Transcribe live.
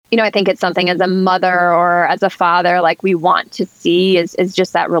I think it's something as a mother or as a father, like we want to see is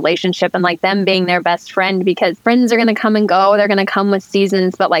just that relationship and like them being their best friend, because friends are going to come and go. They're going to come with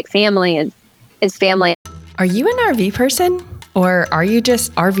seasons, but like family is family. Are you an RV person? Or are you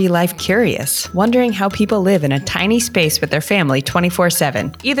just RV life curious, wondering how people live in a tiny space with their family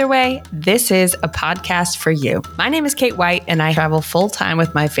 24/7? Either way, this is a podcast for you. My name is Kate White, and I travel full-time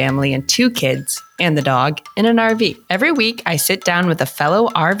with my family and 2 kids and the dog in an RV. Every week, I sit down with a fellow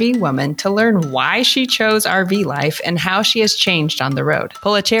RV woman to learn why she chose RV life and how she has changed on the road.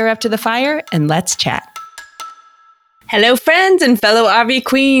 Pull a chair up to the fire and let's chat. Hello, friends and fellow RV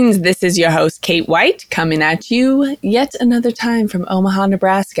queens. This is your host, Kate White, coming at you yet another time from Omaha,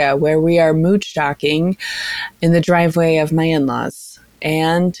 Nebraska, where we are mooch talking in the driveway of my in-laws.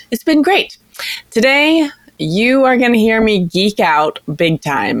 And it's been great. Today, you are going to hear me geek out big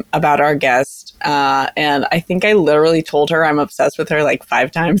time about our guest. And I think I literally told her I'm obsessed with her like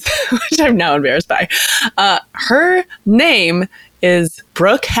 5 times, which I'm now embarrassed by. Her name is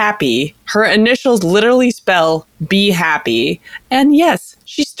Brooke Happy. Her initials literally spell Be Happy. And yes,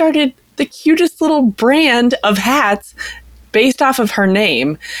 she started the cutest little brand of hats based off of her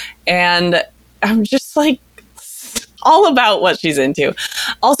name. And I'm just like all about what she's into.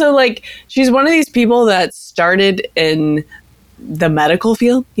 Also, like, she's one of these people that started in the medical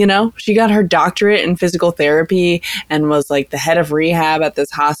field, she got her doctorate in physical therapy and was like the head of rehab at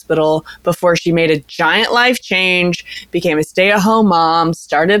this hospital before she made a giant life change, became a stay-at-home mom,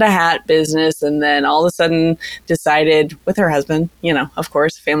 started a hat business, and then all of a sudden decided with her husband, of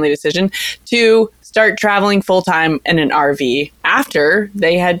course, family decision, to start traveling full-time in an RV after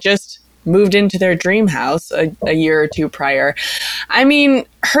they had just moved into their dream house a year or 2 prior. I mean,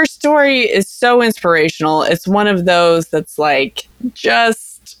 her story is so inspirational. It's one of those that's like,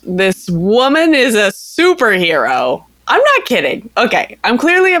 just this woman is a superhero. I'm not kidding. Okay, I'm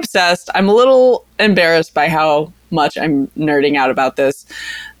clearly obsessed. I'm a little embarrassed by how much I'm nerding out about this.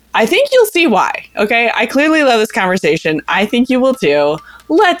 I think you'll see why, okay? I clearly love this conversation. I think you will too.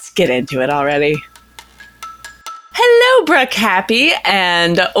 Let's get into it already. Hello, Brooke Happy,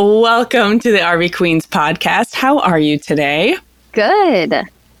 and welcome to the RV Queens podcast. How are you today? Good.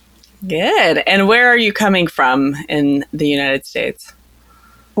 Good. And where are you coming from in the United States?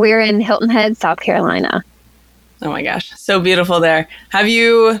 We're in Hilton Head, South Carolina. Oh my gosh, so beautiful there. Have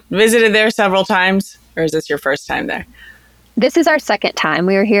you visited there several times, or is this your first time there? This is our second time.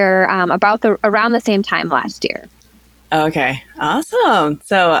 We were here around the same time last year. Okay, awesome.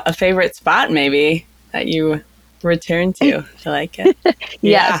 So a favorite spot maybe that you return to. I like it. Yes.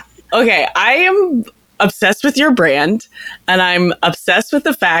 Yeah. Okay. I am obsessed with your brand, and I'm obsessed with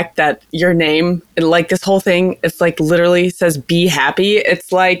the fact that your name, like this whole thing, it's like literally says Be Happy.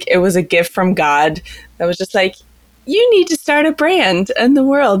 It's like it was a gift from God that was just like, you need to start a brand in the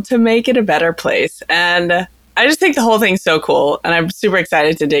world to make it a better place. And I just think the whole thing's so cool, and I'm super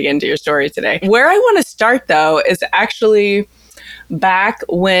excited to dig into your story today. Where I want to start though is actually back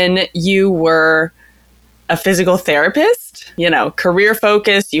when you were a physical therapist, career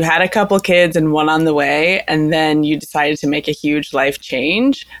focused, you had a couple kids and one on the way, and then you decided to make a huge life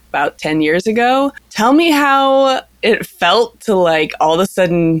change about 10 years ago. Tell me how it felt to like all of a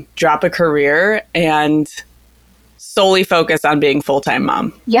sudden drop a career and solely focus on being full-time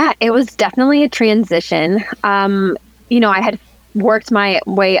mom. Yeah, it was definitely a transition. I had worked my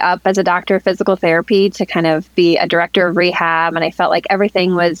way up as a doctor of physical therapy to kind of be a director of rehab, and I felt like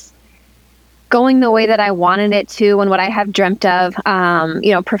everything was going the way that I wanted it to and what I have dreamt of,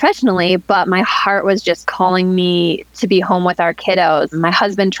 professionally, but my heart was just calling me to be home with our kiddos. My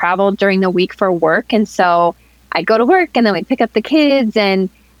husband traveled during the week for work, and so I'd go to work and then we'd pick up the kids, and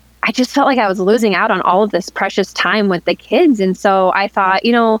I just felt like I was losing out on all of this precious time with the kids. And so I thought,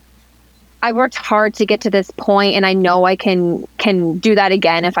 I worked hard to get to this point, and I know I can do that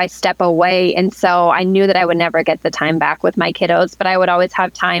again if I step away. And so I knew that I would never get the time back with my kiddos, but I would always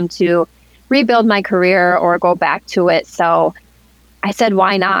have time to rebuild my career or go back to it. So I said,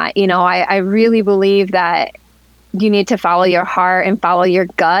 why not? I really believe that you need to follow your heart and follow your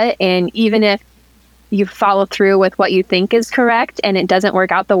gut. And even if you follow through with what you think is correct and it doesn't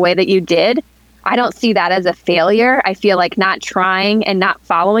work out the way that you did, I don't see that as a failure. I feel like not trying and not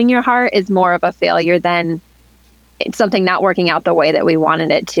following your heart is more of a failure than it's something not working out the way that we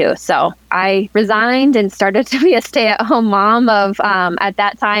wanted it to. So I resigned and started to be a stay-at-home mom of, at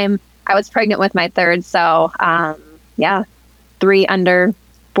that time, I was pregnant with my third. So, 3 under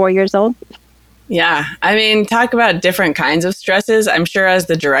 4 years old. Yeah. I mean, talk about different kinds of stresses. I'm sure as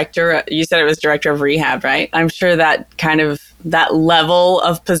the director, you said it was director of rehab, right? I'm sure that level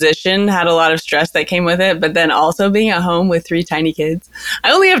of position had a lot of stress that came with it. But then also being at home with 3 tiny kids.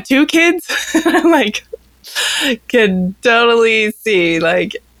 I only have 2 kids. I'm like, can totally see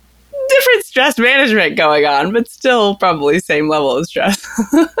like different stress management going on, but still probably same level of stress.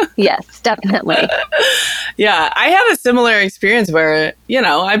 Yes, definitely. Yeah, I had a similar experience where,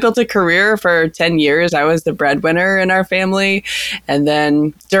 I built a career for 10 years. I was the breadwinner in our family. And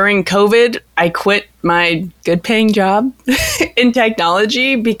then during COVID, I quit my good paying job in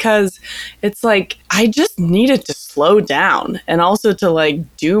technology because it's like I just needed to slow down and also to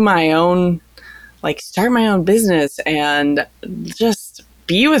like do my own, like start my own business and just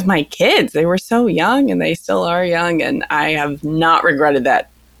be with my kids. They were so young and they still are young. And I have not regretted that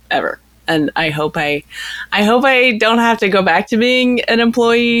ever. And I hope I don't have to go back to being an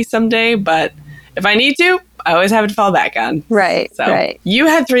employee someday. But if I need to, I always have it to fall back on. Right. So right. You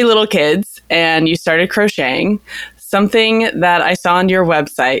had 3 little kids and you started crocheting. Something that I saw on your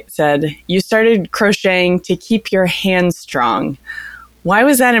website said you started crocheting to keep your hands strong. Why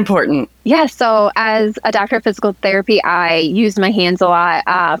was that important? Yeah, so as a doctor of physical therapy, I used my hands a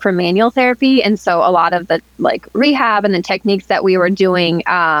lot for manual therapy. And so a lot of the like rehab and the techniques that we were doing,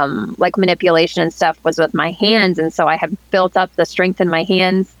 like manipulation and stuff, was with my hands. And so I had built up the strength in my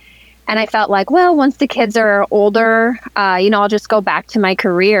hands. And I felt like, well, once the kids are older, I'll just go back to my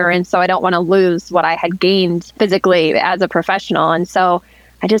career. And so I don't want to lose what I had gained physically as a professional. And so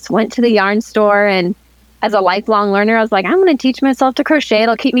I just went to the yarn store, and as a lifelong learner, I was like, I'm going to teach myself to crochet.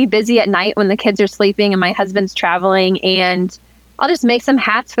 It'll keep me busy at night when the kids are sleeping and my husband's traveling. And I'll just make some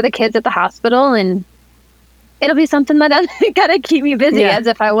hats for the kids at the hospital. And it'll be something that's got to keep me busy, as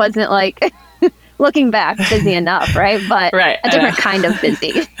if I wasn't like looking back busy enough, right? But a different kind of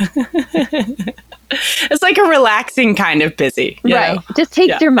busy. It's like a relaxing kind of busy. Right. Just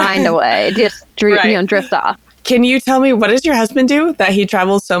takes your mind away. Just drift off. Can you tell me, what does your husband do that he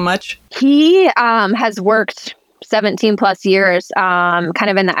travels so much? He has worked 17 plus years kind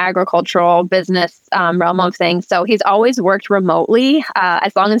of in the agricultural business realm of things. So he's always worked remotely.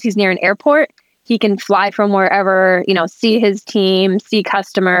 As long as he's near an airport, he can fly from wherever, see his team, see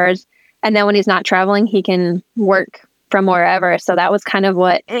customers. And then when he's not traveling, he can work from wherever. So that was kind of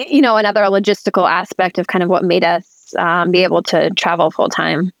what, another logistical aspect of kind of what made us be able to travel full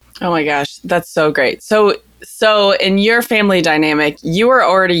time. Oh my gosh, that's so great. So in your family dynamic, you were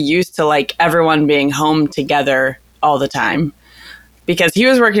already used to like everyone being home together all the time because he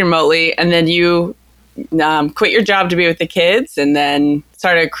was working remotely, and then you quit your job to be with the kids and then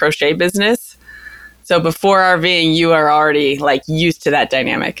started a crochet business. So before RVing, you are already like used to that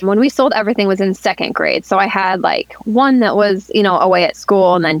dynamic. When we sold, everything was in 2nd grade. So I had like 1 that was, away at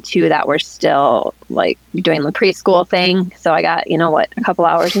school, and then 2 that were still like doing the preschool thing. So I got, a couple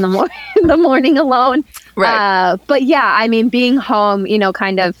hours in the morning alone. Right. But yeah, I mean, being home,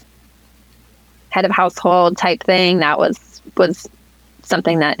 kind of head of household type thing, that was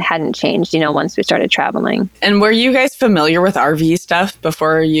something that hadn't changed, once we started traveling. And were you guys familiar with RV stuff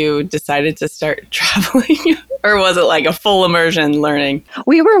before you decided to start traveling? Or was it like a full immersion learning?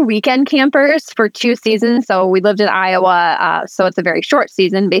 We were weekend campers for 2 seasons. So we lived in Iowa. So it's a very short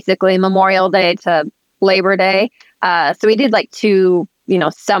season, basically Memorial Day to Labor Day. So we did like 2,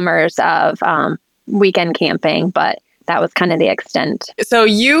 summers of weekend camping, but that was kind of the extent. So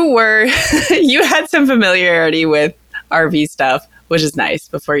you had some familiarity with RV stuff, which is nice,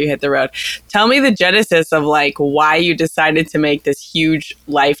 before you hit the road. Tell me the genesis of like why you decided to make this huge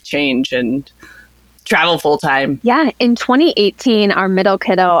life change and travel full time. Yeah, in 2018, our middle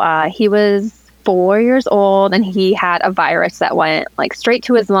kiddo, he was 4 years old, and he had a virus that went like straight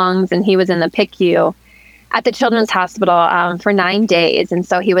to his lungs, and he was in the PICU at the Children's Hospital for 9 days. And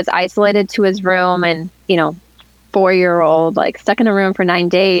so he was isolated to his room, and 4-year-old like stuck in a room for 9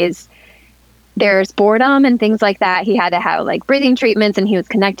 days. There's boredom and things like that. He had to have like breathing treatments, and he was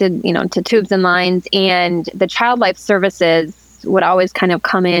connected, to tubes and lines. And the Child Life Services would always kind of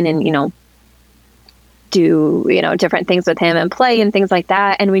come in and, do, different things with him and play and things like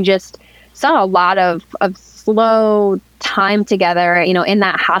that. And we just saw a lot of slow time together, in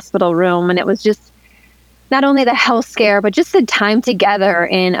that hospital room. And it was just not only the health scare, but just the time together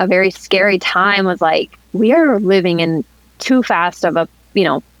in a very scary time was like, we are living in too fast of a,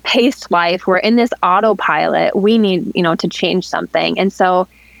 paced life. We're in this autopilot. We need, to change something. And so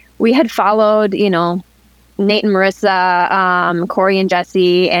we had followed, Nate and Marissa, Corey and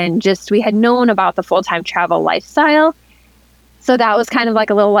Jesse, and just we had known about the full-time travel lifestyle. So that was kind of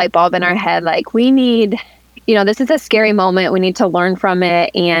like a little light bulb in our head. Like, we need, this is a scary moment. We need to learn from it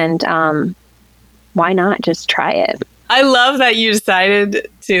and why not just try it? I love that you decided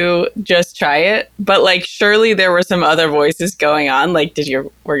to just try it, but like surely there were some other voices going on. Like,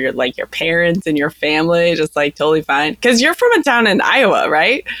 were your parents and your family just like totally fine? Because you're from a town in Iowa,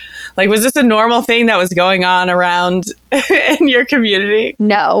 right? Like, was this a normal thing that was going on around in your community?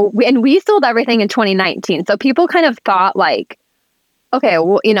 No, we sold everything in 2019, so people kind of thought like, okay,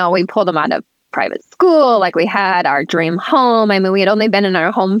 well, we pulled them out of private school, like we had our dream home. I mean, we had only been in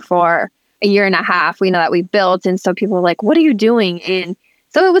our home for a year and a half, we know that we built. And so people were like, what are you doing? And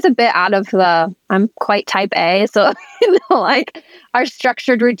so it was a bit out of I'm quite type A. So, like our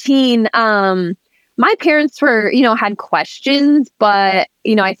structured routine. My parents were, had questions, but,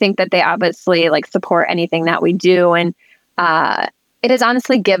 I think that they obviously like support anything that we do. And it has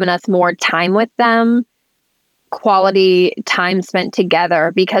honestly given us more time with them, quality time spent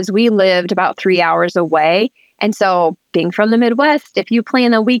together, because we lived about 3 hours away. And so being from the Midwest, if you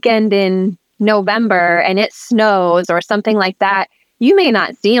plan a weekend in November and it snows or something like that, you may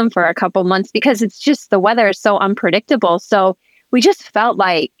not see them for a couple months because it's just the weather is so unpredictable. So we just felt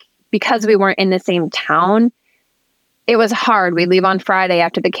like because we weren't in the same town, it was hard. We'd leave on Friday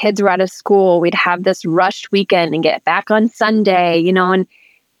after the kids were out of school. We'd have this rushed weekend and get back on Sunday, and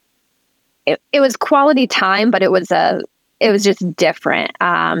it was quality time, but it was just different.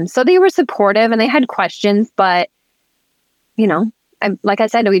 So they were supportive and they had questions, but, like I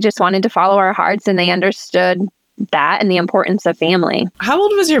said, we just wanted to follow our hearts, and they understood that and the importance of family. How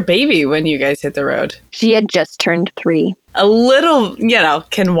old was your baby when you guys hit the road? She had just turned 3. A little,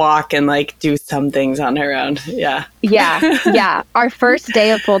 can walk and like do some things on her own. Yeah. Yeah. Our first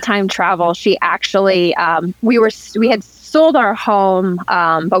day of full-time travel, she actually, we had sold our home,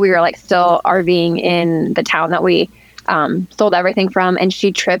 but we were like still RVing in the town that we sold everything from, and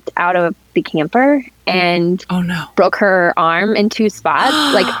she tripped out of the camper and broke her arm in 2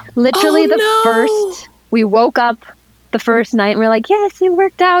 spots. Like literally we woke up the first night and we're like, yes, it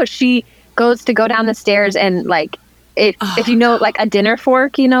worked out. She goes to go down the stairs and like, if you know, like a dinner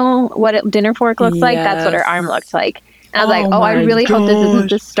fork, what a dinner fork looks like, that's what her arm looked like. And I was like, I really hope this isn't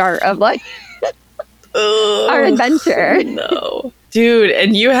the start of like our adventure. No. Dude,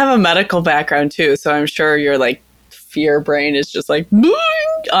 and you have a medical background too, so I'm sure your like fear brain is just like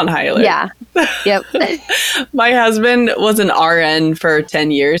on high alert. Yeah. Yep. My husband was an RN for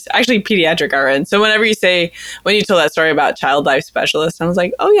 10 years, actually pediatric RN. So when you told that story about child life specialist, I was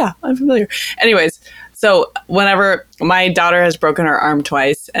like, oh yeah, I'm familiar. Anyways, so whenever my daughter has broken her arm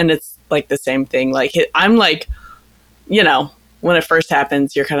twice, and it's like the same thing, like I'm like, when it first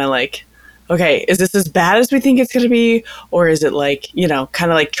happens, you're kind of like, okay, is this as bad as we think it's going to be? Or is it like,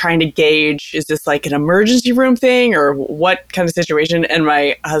 kind of like trying to gauge, is this like an emergency room thing or what kind of situation? And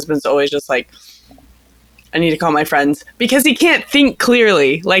my husband's always just like, I need to call my friends, because he can't think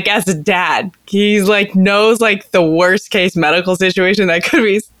clearly. Like as a dad, he's like knows like the worst case medical situation that could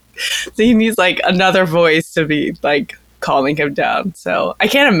be. So he needs like another voice to be like calming him down. So I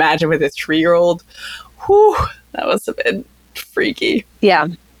can't imagine with a 3-year-old. Whew, that was a bit freaky. Yeah.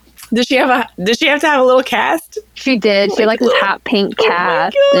 Did she have to have a little cast? She did. She had like this hot pink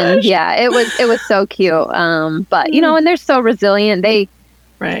cast. And yeah, it was so cute. But and they're so resilient.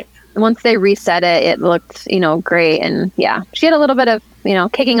 Right. Once they reset it, it looked, great. And yeah, she had a little bit of,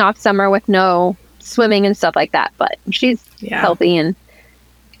 kicking off summer with no swimming and stuff like that, but she's healthy and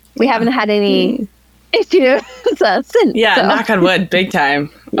we haven't had any issues since. Knock on wood, big time.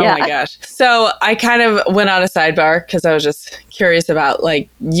 Oh my gosh. So I kind of went on a sidebar because I was just curious about like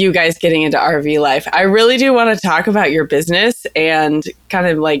you guys getting into RV life. I really do want to talk about your business and kind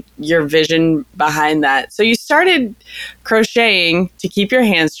of like your vision behind that. So you started crocheting to keep your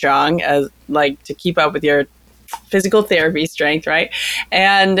hands strong, as like to keep up with your physical therapy strength, right?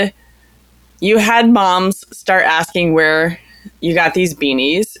 And you had moms start asking where you got these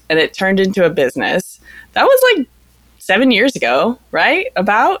beanies, and it turned into a business. That was like 7 years ago, right?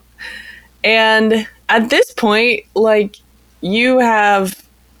 About. And at this point, like you have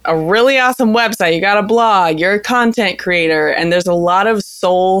a really awesome website, you got a blog, you're a content creator, and there's a lot of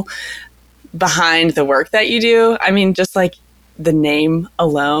soul behind the work that you do. I mean, just like the name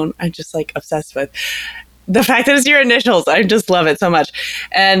alone, I'm just like obsessed with. The fact that it's your initials, I just love it so much.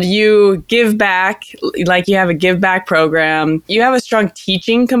 And you give back, like you have a give back program. You have a strong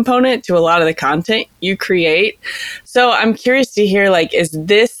teaching component to a lot of the content you create. So I'm curious to hear, like, is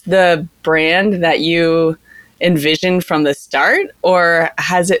this the brand that you envisioned from the start, or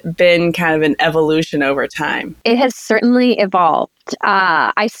has it been kind of an evolution over time? It has certainly evolved.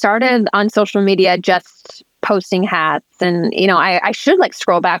 I started on social media just posting hats, and I should like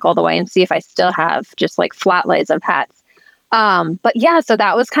scroll back all the way and see if I still have just like flat lays of hats. But yeah, so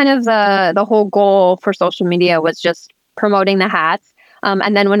that was kind of the whole goal for social media, was just promoting the hats.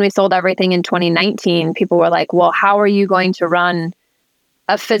 And then when we sold everything in 2019, people were like, well, how are you going to run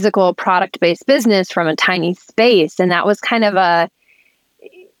a physical product-based business from a tiny space? And that was kind of a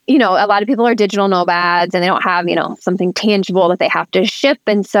lot of people are digital nomads and they don't have, something tangible that they have to ship.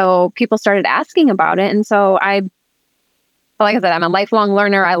 And so people started asking about it. And so like I said, I'm a lifelong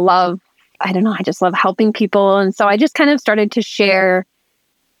learner. I just love helping people. And so I just kind of started to share,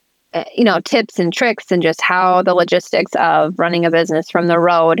 tips and tricks and just how the logistics of running a business from the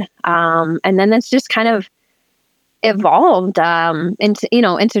road. And then that's just kind of evolved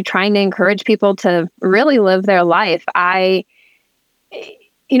into trying to encourage people to really live their life. I'm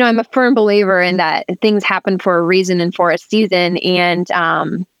a firm believer in that things happen for a reason and for a season. And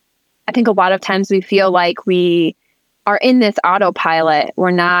I think a lot of times we feel like we are in this autopilot. We're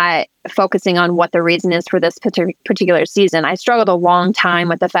not focusing on what the reason is for this particular season. I struggled a long time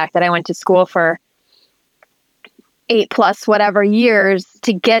with the fact that I went to school for 8+ whatever years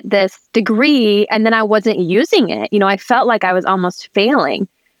to get this degree, and then I wasn't using it. I felt like I was almost failing.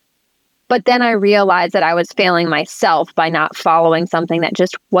 But then I realized that I was failing myself by not following something that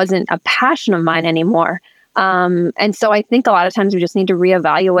just wasn't a passion of mine anymore. And so I think a lot of times we just need to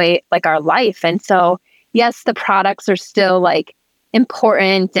reevaluate like our life. And so, yes, the products are still like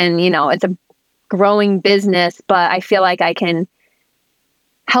important and, it's a growing business, but I feel like I can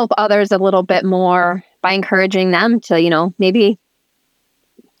help others a little bit more by encouraging them to, maybe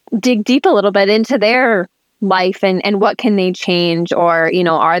dig deep a little bit into their life and what can they change, or,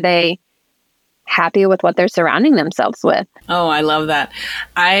 are they happy with what they're surrounding themselves with. Oh, I love that.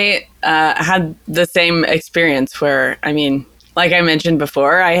 I had the same experience where, like I mentioned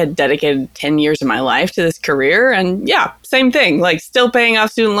before, I had dedicated 10 years of my life to this career, and yeah, same thing, like still paying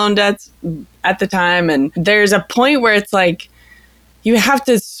off student loan debts at the time. And there's a point where it's like, you have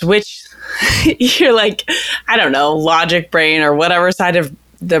to switch your logic brain or whatever side of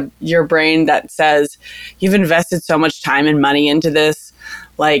your brain that says you've invested so much time and money into this,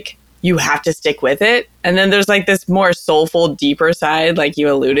 like, you have to stick with it. And then there's like this more soulful, deeper side, like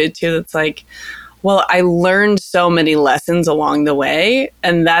you alluded to, that's like, well, I learned so many lessons along the way.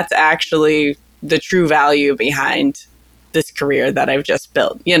 And that's actually the true value behind this career that I've just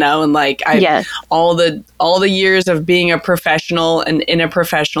built, and like all the years of being a professional and in a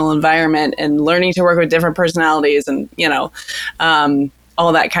professional environment and learning to work with different personalities and,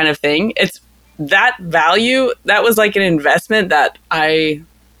 all that kind of thing. It's that value that was like an investment that I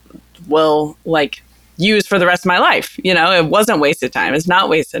will like use for the rest of my life. It wasn't wasted time. It's not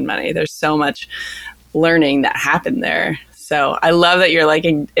wasted money. There's so much learning that happened there. So I love that you're like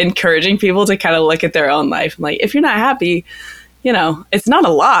encouraging people to kind of look at their own life. Like, if you're not happy, it's not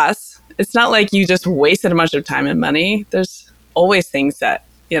a loss. It's not like you just wasted a bunch of time and money. There's always things that,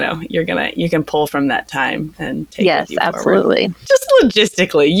 you can pull from that time and take with you forward. Absolutely. Just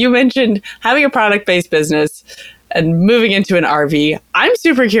logistically, you mentioned having a product-based business and moving into an RV. I'm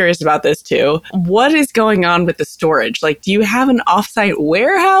super curious about this too. What is going on with the storage? Like, do you have an offsite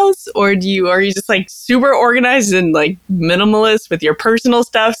warehouse, or are you just like super organized and like minimalist with your personal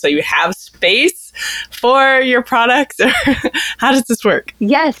stuff so you have space for your products? Or how does this work?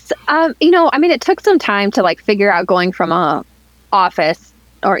 Yes. It took some time to like figure out going from a office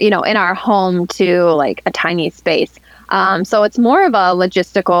or, in our home to like a tiny space. So it's more of a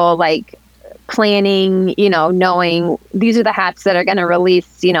logistical, like, planning, knowing these are the hats that are going to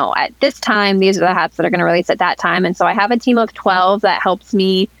release, at this time, these are the hats that are going to release at that time. And so I have a team of 12 that helps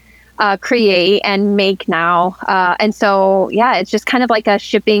me create and make now. And so, yeah, it's just kind of like a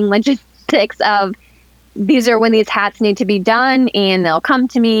shipping logistics of these are when these hats need to be done, and they'll come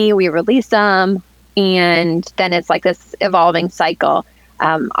to me, we release them, and then it's like this evolving cycle.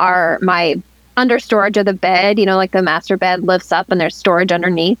 My under storage of the bed, like the master bed lifts up and there's storage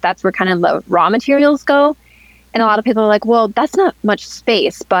underneath. That's where kind of the raw materials go. And a lot of people are like, well, that's not much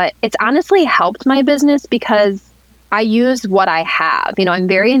space, but it's honestly helped my business because I use what I have. I'm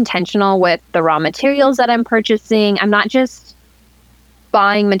very intentional with the raw materials that I'm purchasing. I'm not just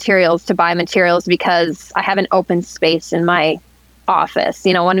buying materials to buy materials because I have an open space in my office.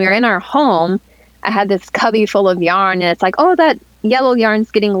 When we were in our home, I had this cubby full of yarn, and it's like, oh, that yellow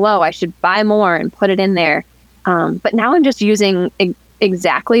yarn's getting low. I should buy more and put it in there. But now I'm just using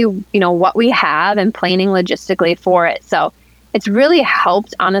exactly, what we have and planning logistically for it. So it's really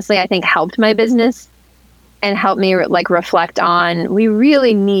helped, honestly, I think helped my business and helped me reflect on, we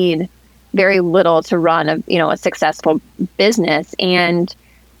really need very little to run a successful business. And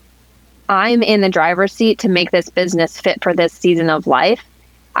I'm in the driver's seat to make this business fit for this season of life.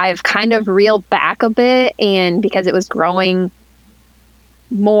 I've kind of reeled back a bit, and because it was growing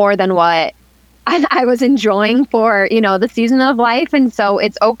more than what I was enjoying for, the season of life. And so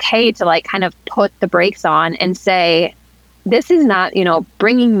it's okay to like kind of put the brakes on and say, this is not,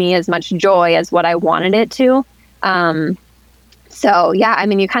 bringing me as much joy as what I wanted it to. So yeah, I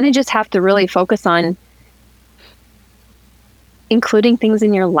mean, you kind of just have to really focus on including things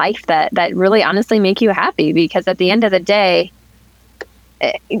in your life that really honestly make you happy, because at the end of the day,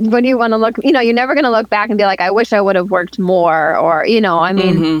 when you want to look, you're never going to look back and be like, I wish I would have worked more, or, I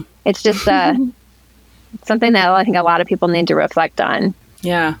mean, it's just something that I think a lot of people need to reflect on.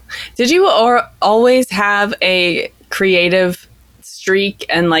 Yeah. Did you always have a creative streak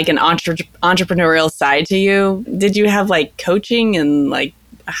and like an entrepreneurial side to you? Did you have like coaching and like,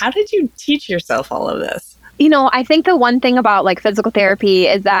 how did you teach yourself all of this? I think the one thing about like physical therapy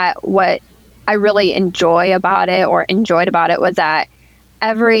is that what I really enjoyed about it was that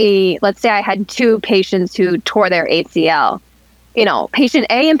let's say I had 2 patients who tore their ACL. Patient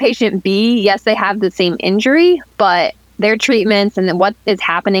A and patient B, yes, they have the same injury, but their treatments and what is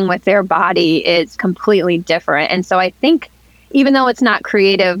happening with their body is completely different. And so I think even though it's not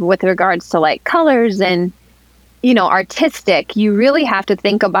creative with regards to like colors and, artistic, you really have to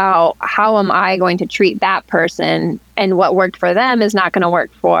think about, how am I going to treat that person? And what worked for them is not going to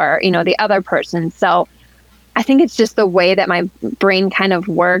work for, the other person. So I think it's just the way that my brain kind of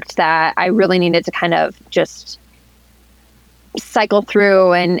worked that I really needed to kind of just cycle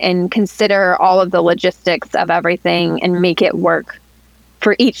through and consider all of the logistics of everything and make it work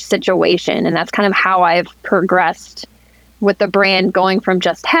for each situation. And that's kind of how I've progressed with the brand, going from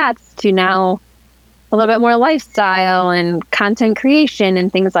just hats to now a little bit more lifestyle and content creation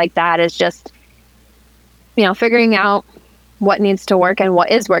and things like that. Is just, figuring out what needs to work and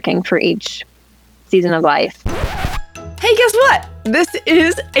what is working for each season of life. Hey, guess what? This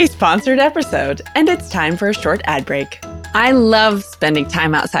is a sponsored episode, and it's time for a short ad break. I love spending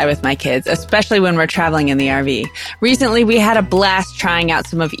time outside with my kids, especially when we're traveling in the RV. Recently, we had a blast trying out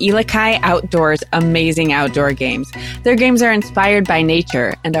some of Elikai Outdoors' amazing outdoor games. Their games are inspired by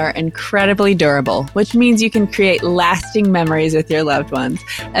nature and are incredibly durable, which means you can create lasting memories with your loved ones.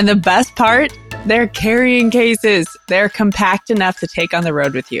 And the best part? They're carrying cases. They're compact enough to take on the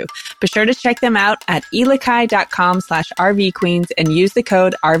road with you. Be sure to check them out at elikai.com/RVQueens and use the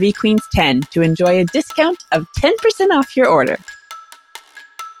code RVQueens10 to enjoy a discount of 10% off your order.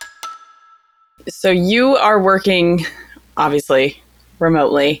 So you are working, obviously,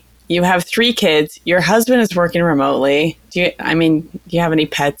 remotely. You have 3 kids. Your husband is working remotely. Do you have any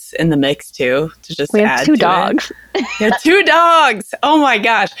pets in the mix too? To just we have 2 dogs. You have 2 dogs. Oh my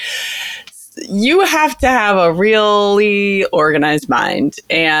gosh. You have to have a really organized mind.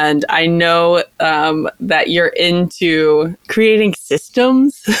 And I know that you're into creating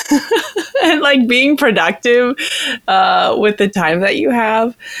systems and like being productive with the time that you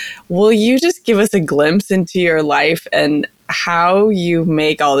have. Will you just give us a glimpse into your life and how you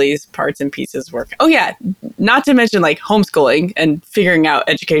make all these parts and pieces work? Oh yeah, not to mention like homeschooling and figuring out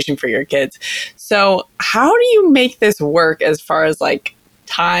education for your kids. So how do you make this work as far as like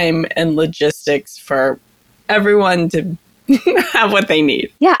time and logistics for everyone to have what they need?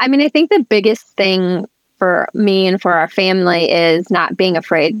 Yeah, I mean, I think the biggest thing for me and for our family is not being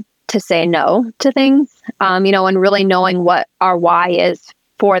afraid to say no to things, and really knowing what our why is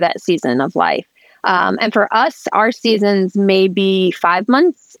for that season of life. And for us, our seasons may be 5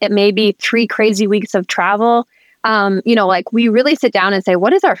 months. It may be 3 crazy weeks of travel. Like we really sit down and say,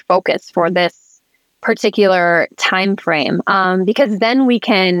 what is our focus for this particular time frame? Because then we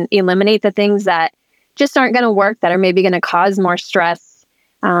can eliminate the things that just aren't going to work, that are maybe going to cause more stress,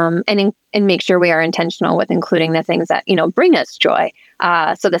 and make sure we are intentional with including the things that, bring us joy.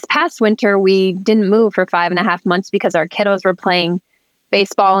 So this past winter, we didn't move for 5.5 months because our kiddos were playing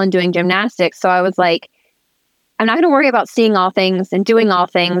baseball and doing gymnastics. So I was like, I'm not going to worry about seeing all things and doing all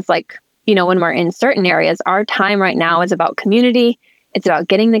things like, when we're in certain areas. Our time right now is about community. It's about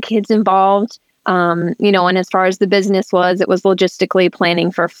getting the kids involved. And as far as the business it was logistically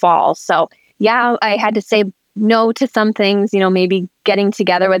planning for fall. So yeah, I had to say no to some things, maybe getting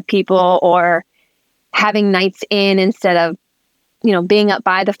together with people or having nights in instead of, being up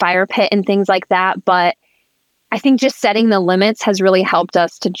by the fire pit and things like that. But I think just setting the limits has really helped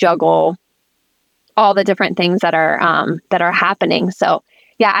us to juggle all the different things that are happening. So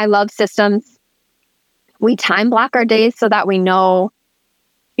yeah, I love systems. We time block our days so that we know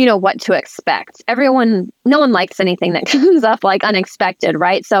what to expect. No one likes anything that comes up like unexpected,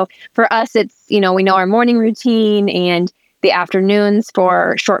 right? So for us, it's, we know our morning routine, and the afternoons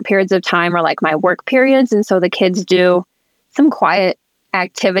for short periods of time are like my work periods. And so the kids do some quiet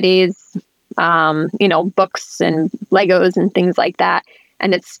activities, books and Legos and things like that.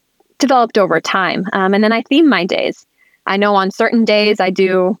 And it's developed over time. And then I theme my days. I know on certain days I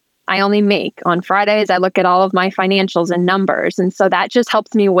only make. On Fridays, I look at all of my financials and numbers. And so that just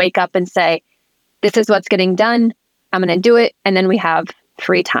helps me wake up and say, this is what's getting done. I'm going to do it. And then we have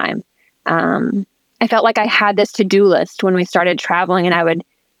free time. I felt like I had this to-do list when we started traveling, and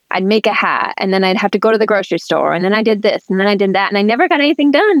I'd make a hat, and then I'd have to go to the grocery store, and then I did this, and then I did that, and I never got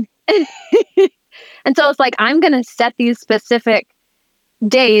anything done. And so it's like, I'm going to set these specific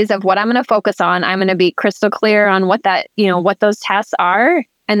days of what I'm going to focus on. I'm going to be crystal clear on what those tasks are.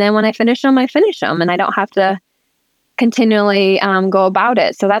 And then when I finish them, I finish them, and I don't have to continually go about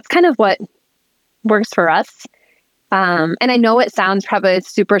it. So that's kind of what works for us. And I know it sounds probably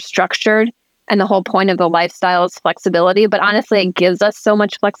super structured, and the whole point of the lifestyle is flexibility. But honestly, it gives us so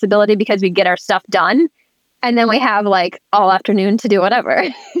much flexibility because we get our stuff done, and then we have like all afternoon to do whatever.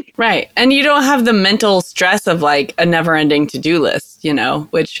 Right. And you don't have the mental stress of like a never ending to-do list,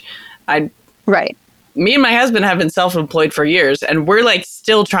 which Right. Me and my husband have been self-employed for years, and we're like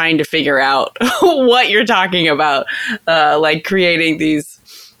still trying to figure out what you're talking about, like creating these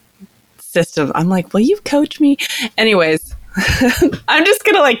systems. I'm like, will you coach me? Anyways, I'm just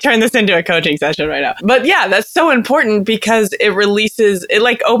going to like turn this into a coaching session right now. But yeah, that's so important because it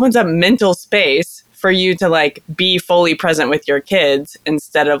like opens up mental space for you to like be fully present with your kids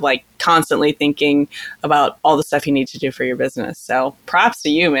instead of like constantly thinking about all the stuff you need to do for your business. So props to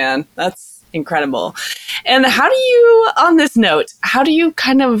you, man. That's incredible. And on this note, how do you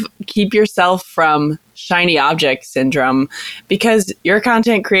kind of keep yourself from shiny object syndrome? Because you're a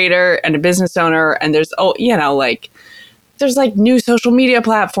content creator and a business owner, and there's new social media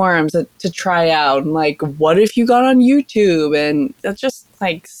platforms to try out. And like, what if you got on YouTube? And that's just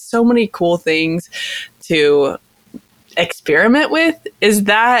like so many cool things to experiment with. Is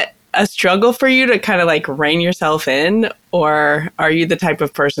that a struggle for you to kind of like rein yourself in? Or are you the type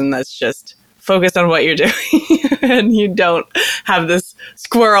of person that's just focused on what you're doing and you don't have this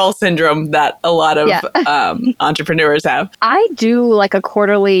squirrel syndrome that a lot of entrepreneurs have? I do like a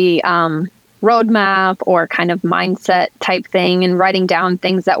quarterly roadmap or kind of mindset type thing, and writing down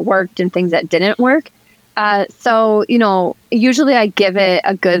things that worked and things that didn't work. So, usually I give it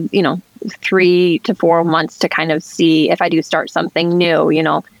a good, 3 to 4 months to kind of see if I do start something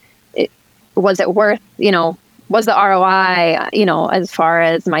new, was it worth, was the ROI, as far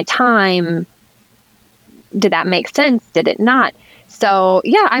as my time, did that make sense? Did it not? So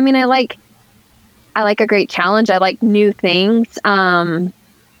yeah, I mean, I like a great challenge. I like new things.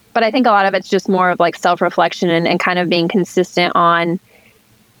 But I think a lot of it's just more of like self-reflection and kind of being consistent on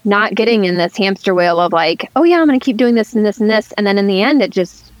not getting in this hamster wheel of like, oh yeah, I'm going to keep doing this and this and this. And then in the end, it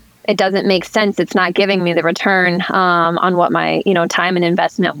doesn't make sense. It's not giving me the return on what my, time and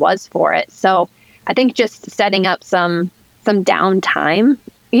investment was for it. So I think just setting up some downtime,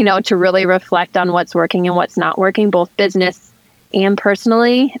 to really reflect on what's working and what's not working, both business and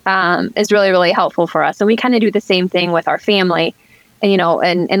personally, is really, really helpful for us. And we kind of do the same thing with our family,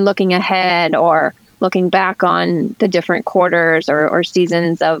 and looking ahead or looking back on the different quarters or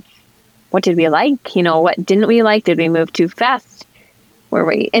seasons of what did we like, what didn't we like? Did we move too fast? Were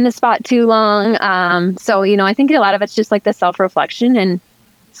we in a spot too long? So, I think a lot of it's just like the self-reflection and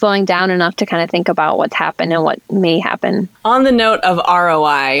slowing down enough to kind of think about what's happened and what may happen. On the note of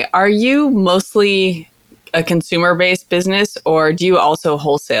ROI, are you mostly a consumer-based business, or do you also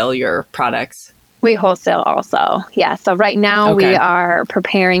wholesale your products? We wholesale also. Yeah. So right now we are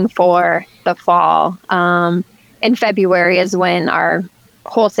preparing for the fall. In February is when our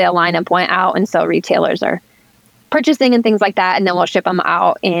wholesale lineup went out. And so retailers are purchasing and things like that. And then we'll ship them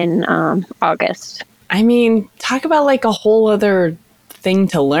out in August. I mean, talk about like a whole other thing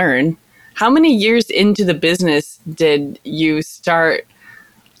to learn. How many years into the business did you start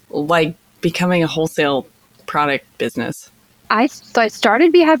like becoming a wholesale product business? I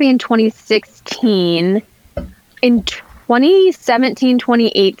started BeHappy in 2016. In 2017,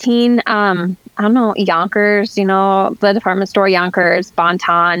 2018, I don't know, Yonkers, the department store Yonkers,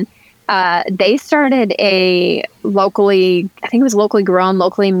 Bonton, they started a locally grown,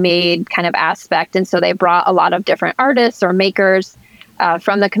 locally made kind of aspect. And so they brought a lot of different artists or makers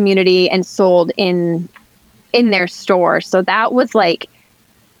from the community and sold in their store. So that was like,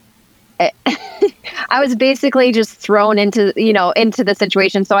 I was basically just thrown into the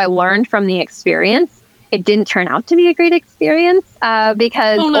situation. So I learned from the experience. It didn't turn out to be a great experience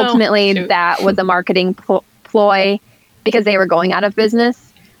because ultimately that was a marketing ploy because they were going out of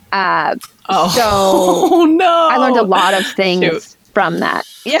business. So I learned a lot of things from that.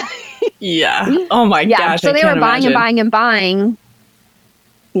 Yeah. Yeah. Oh my gosh. So they were buying and buying and buying.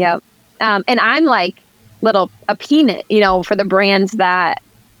 Yep. And I'm like a peanut, for the brands that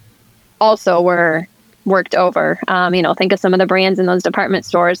also were worked over. Think of some of the brands in those department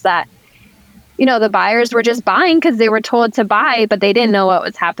stores that, the buyers were just buying because they were told to buy, but they didn't know what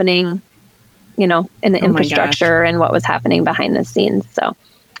was happening, in the infrastructure and what was happening behind the scenes. So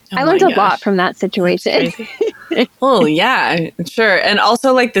I learned a lot from that situation. Oh, yeah, sure. And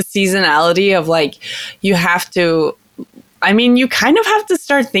also like the seasonality of like, you have to, you kind of have to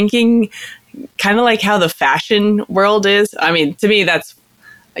start thinking kind of like how the fashion world is. I mean, to me, that's,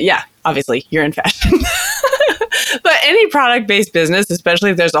 yeah, obviously you're in fashion. But any product-based business,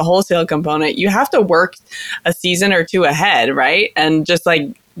 especially if there's a wholesale component, you have to work a season or two ahead, right? And just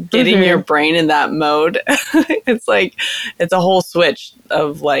like getting your brain in that mode, it's like, it's a whole switch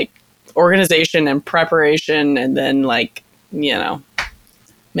of like organization and preparation. And then like, man,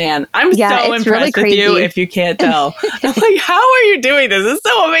 I'm so impressed with you if you can't tell. I'm like, how are you doing this? It's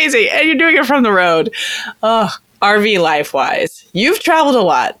so amazing. And you're doing it from the road. RV life-wise, you've traveled a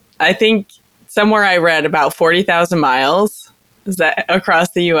lot. I think somewhere I read about 40,000 miles. Is that across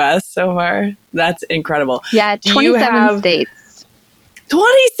the U.S. so far? That's incredible. Yeah, 27 states.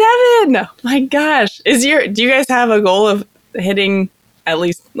 27! My gosh. Do you guys have a goal of hitting at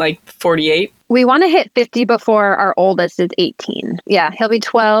least like 48? We want to hit 50 before our oldest is 18. Yeah, he'll be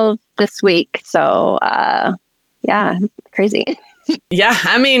 12 this week. So, yeah, crazy. Yeah,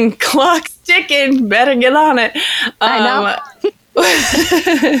 clock's ticking. Better get on it. I know.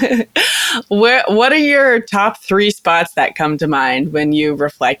 What are your top 3 spots that come to mind when you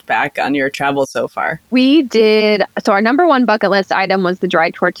reflect back on your travel so far? So our number 1 bucket list item was the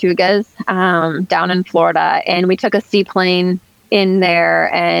dried tortugas down in Florida. And we took a seaplane in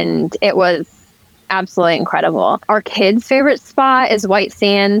there and it was absolutely incredible. Our kids' favorite spot is White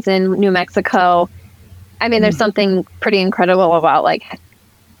Sands in New Mexico. There's something pretty incredible about like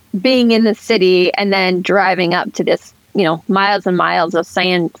being in the city and then driving up to this, miles and miles of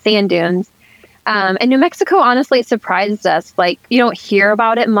sand dunes. And New Mexico, honestly, surprised us. Like, you don't hear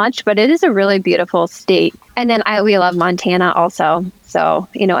about it much, but it is a really beautiful state. And then we love Montana also. So,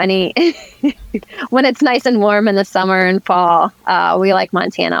 when it's nice and warm in the summer and fall, we like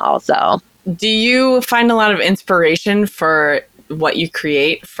Montana also. Do you find a lot of inspiration for what you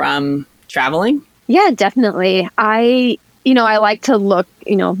create from traveling? Yeah, definitely. I like to look,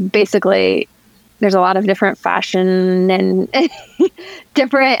 basically there's a lot of different fashion and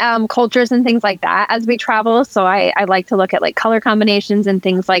different cultures and things like that as we travel. So I like to look at like color combinations and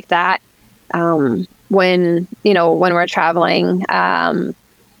things like that when we're traveling.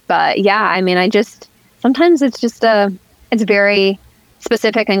 But yeah, sometimes it's very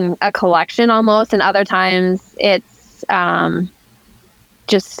specific and a collection almost. And other times it's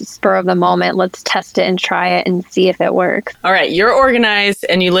just spur of the moment. Let's test it and try it and see if it works. All right. You're organized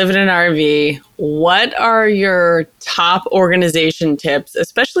and you live in an RV. What are your top organization tips,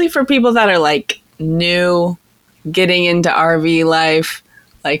 especially for people that are like new, getting into RV life,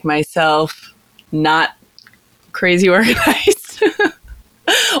 like myself, not crazy organized?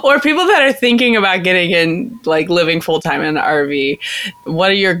 Or people that are thinking about getting in, like living full-time in an RV. What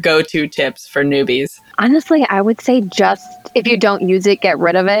are your go-to tips for newbies? Honestly, I would say just if you don't use it, get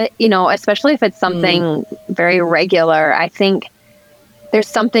rid of it, especially if it's something very regular. I think there's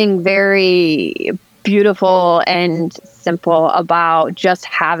something very beautiful and simple about just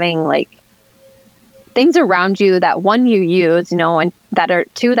having like things around you that 1, you use, and that are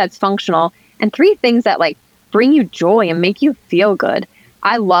 2, that's functional, and 3, things that like bring you joy and make you feel good.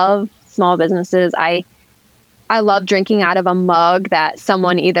 I love small businesses. I love drinking out of a mug that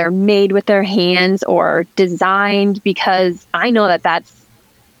someone either made with their hands or designed, because I know that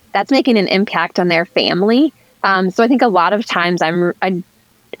that's making an impact on their family. So I think a lot of times I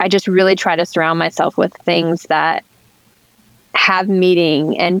just really try to surround myself with things that have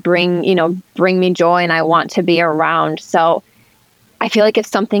meaning and bring me joy and I want to be around. So I feel like if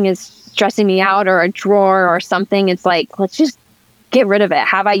something is stressing me out or a drawer or something, it's like, let's just get rid of it.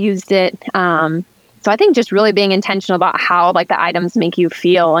 Have I used it? So I think just really being intentional about how like the items make you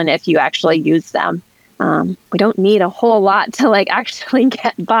feel and if you actually use them. We don't need a whole lot to like actually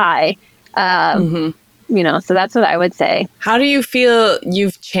get by. So that's what I would say. How do you feel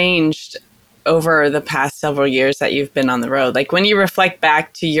you've changed over the past several years that you've been on the road? Like when you reflect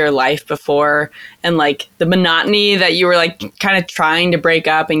back to your life before and like the monotony that you were like kind of trying to break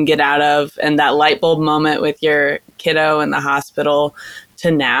up and get out of, and that light bulb moment with your kiddo in the hospital to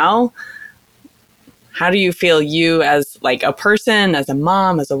now, how do you feel you as like a person, as a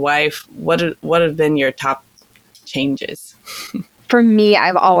mom, as a wife? What have been your top changes? For me,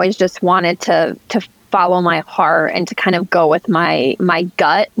 I've always just wanted to follow my heart and to kind of go with my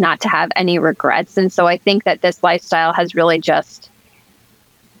gut, not to have any regrets. And so I think that this lifestyle has really just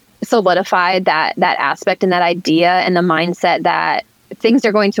solidified that aspect and that idea and the mindset that things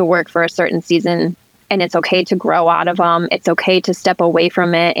are going to work for a certain season, and it's okay to grow out of them. It's okay to step away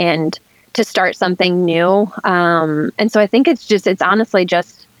from it and to start something new. And so I think it's honestly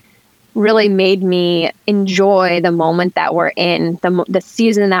just really made me enjoy the moment that we're in, the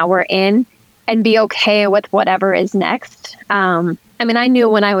season that we're in, and be okay with whatever is next. I mean, I knew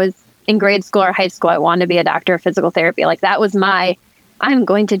when I was in grade school or high school, I wanted to be a doctor of physical therapy. Like that was I'm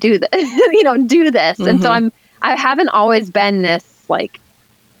going to do this, do this. Mm-hmm. And so I haven't always been this, like,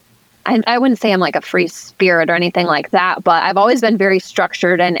 I wouldn't say I'm like a free spirit or anything like that, but I've always been very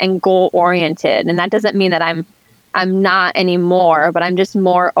structured and goal oriented. And that doesn't mean that I'm not anymore, but I'm just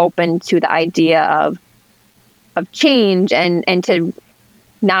more open to the idea of change and to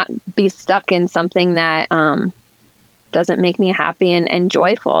not be stuck in something that doesn't make me happy and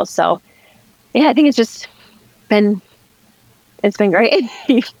joyful. So yeah, I think it's been great.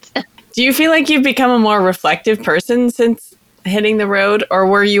 Do you feel like you've become a more reflective person since hitting the road, or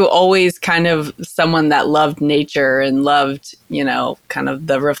were you always kind of someone that loved nature and loved, kind of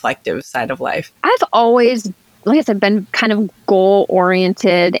the reflective side of life? I've always, like I said, been kind of goal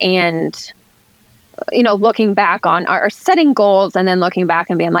oriented and, looking back on or setting goals and then looking back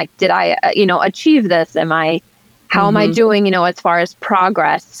and being like, did I, achieve this? How am I doing, as far as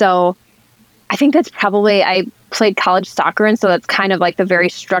progress? So I think that's probably, I played college soccer. And so that's kind of like the very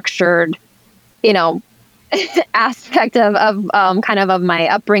structured, aspect of kind of my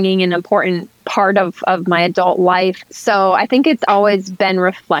upbringing, an important part of my adult life. So I think it's always been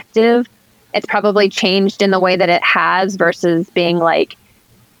reflective. It's probably changed in the way that it has versus being like,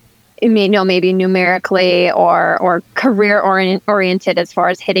 maybe numerically or career oriented as far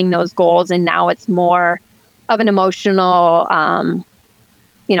as hitting those goals. And now it's more of an emotional, how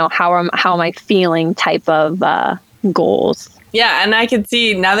am I feeling type of goals. Yeah, and I could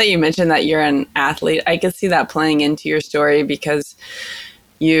see, now that you mentioned that you're an athlete, I could see that playing into your story because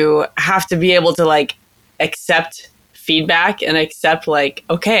you have to be able to like accept feedback and accept like,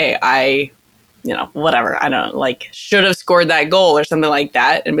 okay, I whatever, I don't like should have scored that goal or something like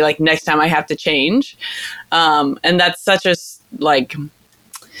that, and be like, next time I have to change. And that's such a like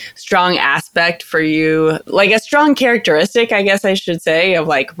strong aspect for you, like a strong characteristic, I guess I should say, of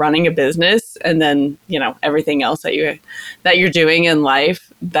like running a business and then, everything else that you're doing in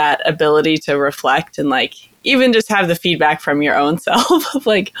life, that ability to reflect and like even just have the feedback from your own self of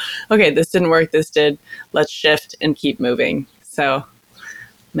like, okay, this didn't work, this did, let's shift and keep moving. So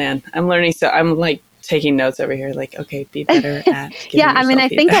man, I'm learning. So I'm like taking notes over here, like, okay, be better at yeah, I mean, I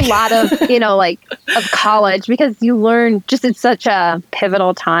think a lot of, of college, because you learn just, it's such a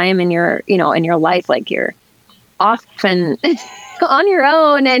pivotal time in your, in your life, like you're often on your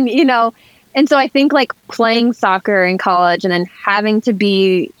own and so I think like playing soccer in college and then having to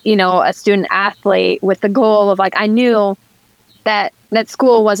be, a student athlete with the goal of like, I knew that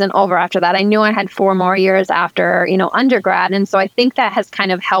school wasn't over after that. I knew I had 4 more years after, undergrad. And so I think that has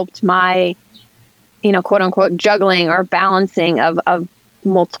kind of helped my, quote unquote, juggling or balancing of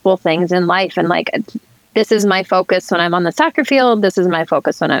multiple things in life. And like, this is my focus when I'm on the soccer field. This is my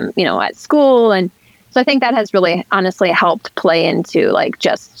focus when I'm, at school. And so I think that has really honestly helped play into like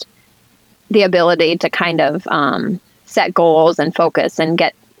just the ability to kind of set goals and focus and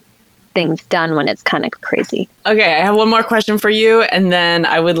get things done when it's kind of crazy. Okay, I have one more question for you, and then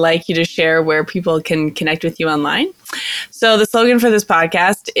I would like you to share where people can connect with you online. So the slogan for this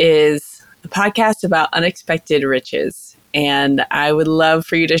podcast is a podcast about unexpected riches. And I would love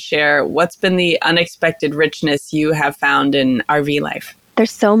for you to share what's been the unexpected richness you have found in RV life.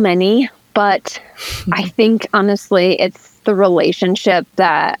 There's so many, but I think honestly, it's the relationship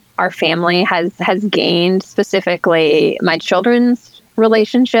that our family has gained, specifically my children's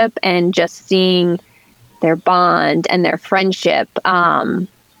relationship, and just seeing their bond and their friendship. I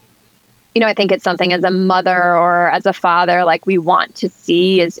think it's something as a mother or as a father, like we want to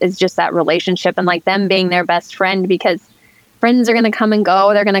see is just that relationship and like them being their best friend, because friends are going to come and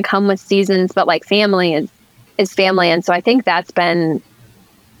go. They're going to come with seasons, but like family is family. And so I think that's been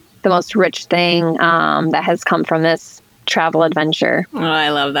the most rich thing that has come from this travel adventure. Oh, I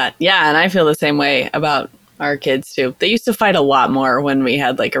love that. Yeah. And I feel the same way about our kids too. They used to fight a lot more when we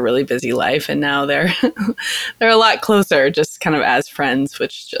had like a really busy life, and now they're a lot closer, just kind of as friends,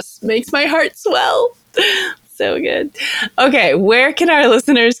 which just makes my heart swell. So good. Okay, where can our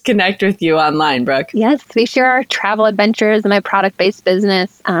listeners connect with you online, Brooke? Yes, we share our travel adventures and my product-based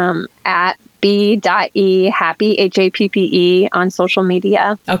business at b.e happy HAPPE on social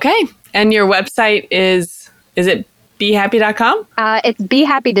media. Okay. And your website is it BeHappy.com? It's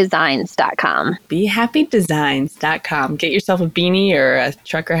BeHappyDesigns.com. BeHappyDesigns.com. Get yourself a beanie or a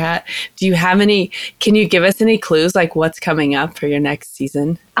trucker hat. Do you have can you give us any clues like what's coming up for your next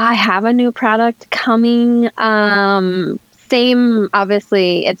season? I have a new product coming. Same,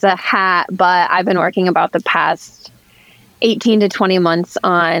 obviously, it's a hat, but I've been working about the past 18 to 20 months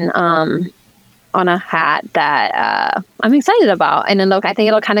on a hat that I'm excited about. And then I think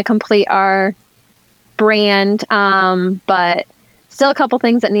it'll kind of complete our brand, but still a couple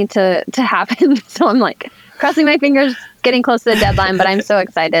things that need to happen. So I'm like crossing my fingers, getting close to the deadline, but I'm so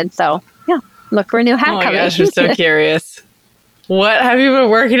excited. So yeah, look for a new hat coming. Oh my gosh, I'm so curious. What have you been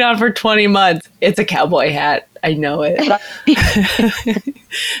working on for 20 months? It's a cowboy hat. I know it.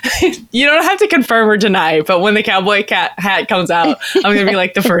 You don't have to confirm or deny, but when the cowboy hat comes out, I'm going to be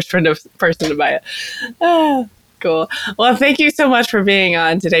like the first person to buy it. Ah, cool. Well, thank you so much for being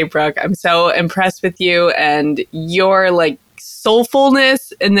on today, Brooke. I'm so impressed with you and your like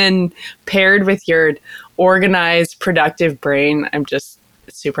soulfulness, and then paired with your organized, productive brain. I'm just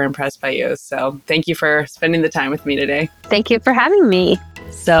super impressed by you. So thank you for spending the time with me today. Thank you for having me.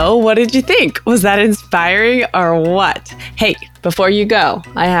 So what did you think? Was that inspiring or what? Hey, before you go,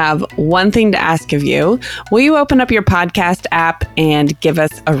 I have one thing to ask of you. Will you open up your podcast app and give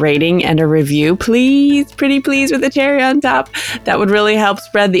us a rating and a review, please? Pretty please, with a cherry on top. That would really help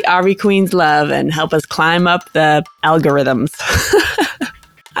spread the RV Queens love and help us climb up the algorithms.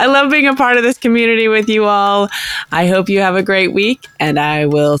 I love being a part of this community with you all. I hope you have a great week, and I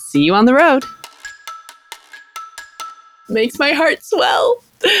will see you on the road. Makes my heart swell.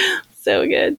 So good.